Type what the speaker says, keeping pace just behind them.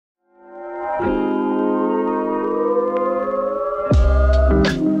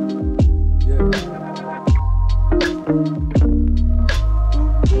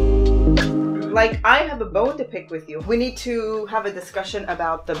have a bone to pick with you. We need to have a discussion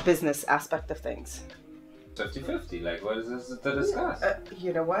about the business aspect of things. 50-50, like what is this to discuss?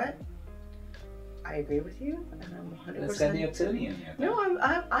 You know what? I agree with you, and I'm 100%. Let's get the attorney in here. No,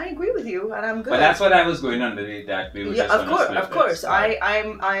 I agree with you, and I'm good. But that's what I was going under, that we were just of course, split of course. this, right?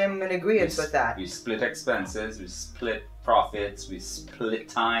 I am in agreement with that. We split expenses, we split profits, we split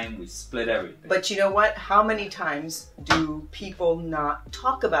time, we split everything. But you know what? How many times do people not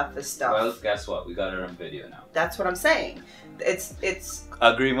talk about this stuff? Well, guess what? We got it on video now. That's what I'm saying. It's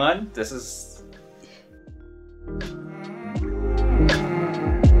agreement. This is.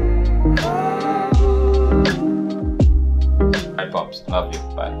 Hi, Pops. Love you.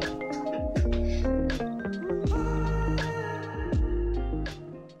 Bye.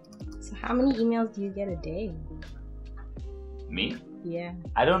 So how many emails do you get a day? Me? Yeah.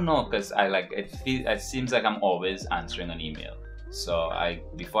 I don't know, because it seems like I'm always answering an email. So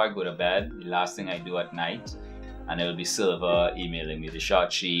before I go to bed, the last thing I do at night, and it'll be Silva emailing me the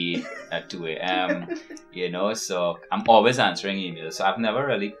short sheet at 2 a.m. You know, so I'm always answering emails. So I've never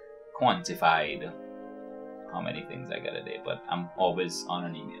really quantified how many things I get a day, but I'm always on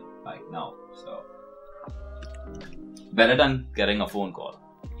an email like now. So better than getting a phone call.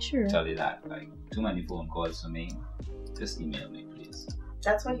 Sure. Tell you that. Like, too many phone calls for me. Just email me, please.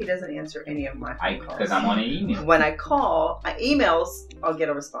 That's why he doesn't answer any of my phone calls. Because I'm on an email. When I call, emails, I'll get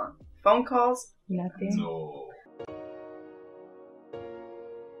a response. Phone calls, nothing. No.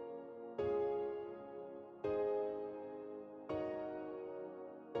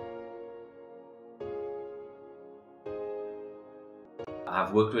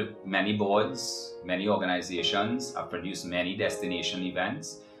 I've worked with many boards, many organizations. I've produced many destination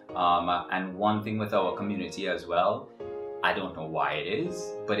events. And one thing with our community as well, I don't know why it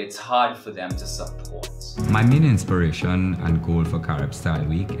is, but it's hard for them to support. My main inspiration and goal for Carib Style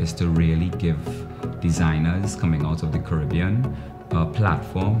Week is to really give designers coming out of the Caribbean a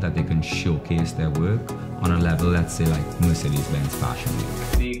platform that they can showcase their work on a level, let's say, like Mercedes-Benz Fashion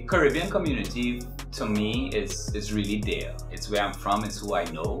Week. The Caribbean community, to me, is really there. It's where I'm from, it's who I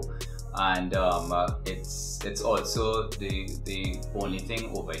know. And it's also the only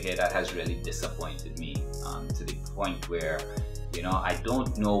thing over here that has really disappointed me, to the point where, you know, I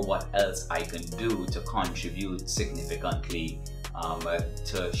don't know what else I can do to contribute significantly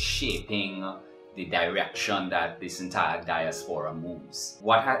to shaping the direction that this entire diaspora moves.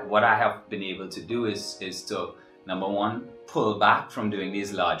 What I have been able to do is to, number one, pull back from doing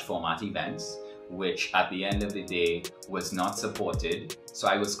these large format events, which at the end of the day was not supported. So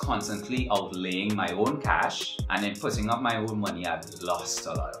I was constantly outlaying my own cash, and in putting up my own money, I've lost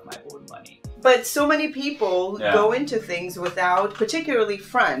a lot of my own money. But so many people go into things without, particularly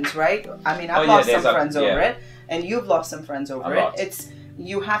friends, right? I mean, I've lost some friends over it, and you've lost some friends over it. It's,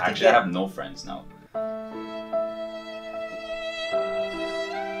 you have to Actually, I have no friends now.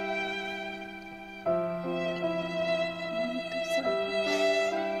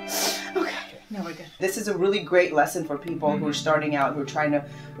 No, we're good. This is a really great lesson for people who are starting out, who are trying to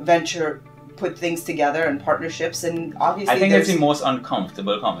put things together and partnerships, and obviously I think it's the most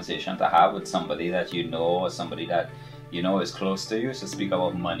uncomfortable conversation to have with somebody that you know, or somebody that you know is close to you, to speak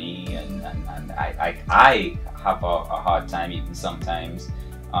about money, and I have a hard time even sometimes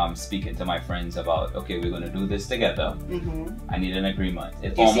speaking to my friends about, okay, we're going to do this together. I need an agreement.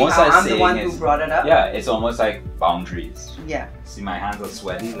 It's almost like I'm the one who brought it up. Yeah, it's almost like boundaries. Yeah. See, my hands are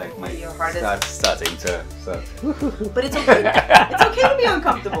sweaty, like my your heart is starting to. So. But it's okay. It's okay to be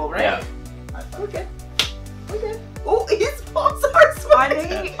uncomfortable, right? Yeah. Okay. Okay. Oh, his palms are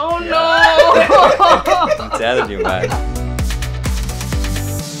sweaty. Oh no! I'm telling you, man.